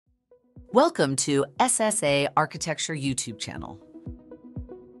Welcome to SSA Architecture YouTube channel.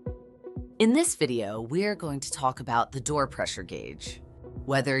 In this video, we're going to talk about the door pressure gauge.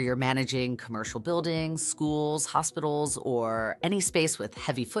 Whether you're managing commercial buildings, schools, hospitals, or any space with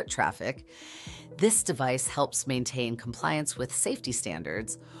heavy foot traffic, this device helps maintain compliance with safety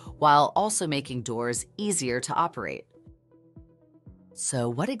standards while also making doors easier to operate. So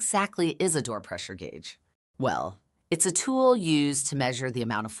what exactly is a door pressure gauge? Well, it's a tool used to measure the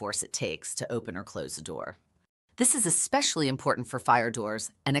amount of force it takes to open or close a door. This is especially important for fire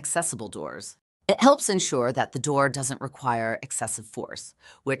doors and accessible doors. It helps ensure that the door doesn't require excessive force,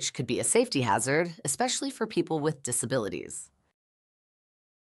 which could be a safety hazard, especially for people with disabilities.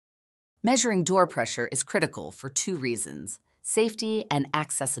 Measuring door pressure is critical for two reasons: safety and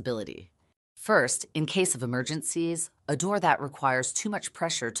accessibility. First, in case of emergencies, a door that requires too much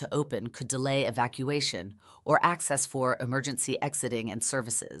pressure to open could delay evacuation or access for emergency exiting and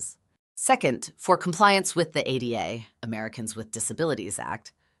services. Second, for compliance with the ADA, Americans with Disabilities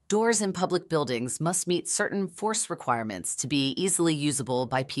Act, doors in public buildings must meet certain force requirements to be easily usable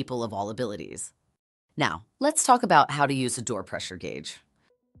by people of all abilities. Now, let's talk about how to use a door pressure gauge.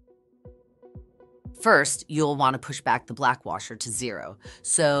 First, you'll want to push back the black washer to 0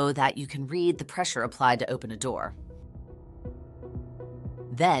 so that you can read the pressure applied to open a door.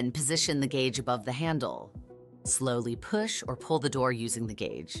 Then position the gauge above the handle. Slowly push or pull the door using the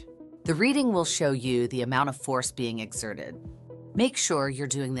gauge. The reading will show you the amount of force being exerted. Make sure you're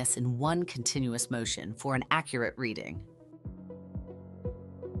doing this in one continuous motion for an accurate reading.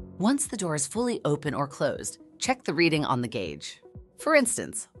 Once the door is fully open or closed, check the reading on the gauge. For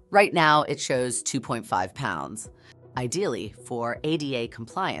instance, right now it shows 2.5 pounds. Ideally, for ADA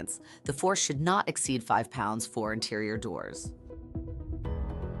compliance, the force should not exceed 5 pounds for interior doors.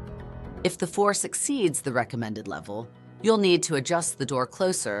 If the force exceeds the recommended level, you'll need to adjust the door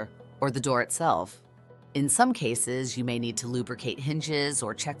closer or the door itself. In some cases, you may need to lubricate hinges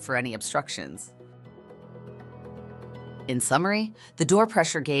or check for any obstructions. In summary, the door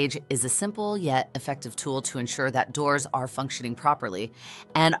pressure gauge is a simple yet effective tool to ensure that doors are functioning properly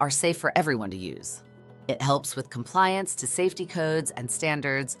and are safe for everyone to use. It helps with compliance to safety codes and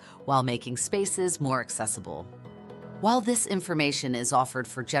standards while making spaces more accessible. While this information is offered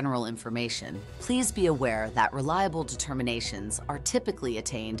for general information, please be aware that reliable determinations are typically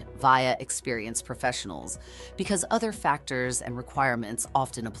attained via experienced professionals because other factors and requirements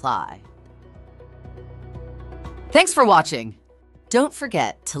often apply. Thanks for watching. Don't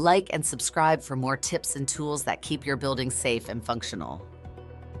forget to like and subscribe for more tips and tools that keep your building safe and functional.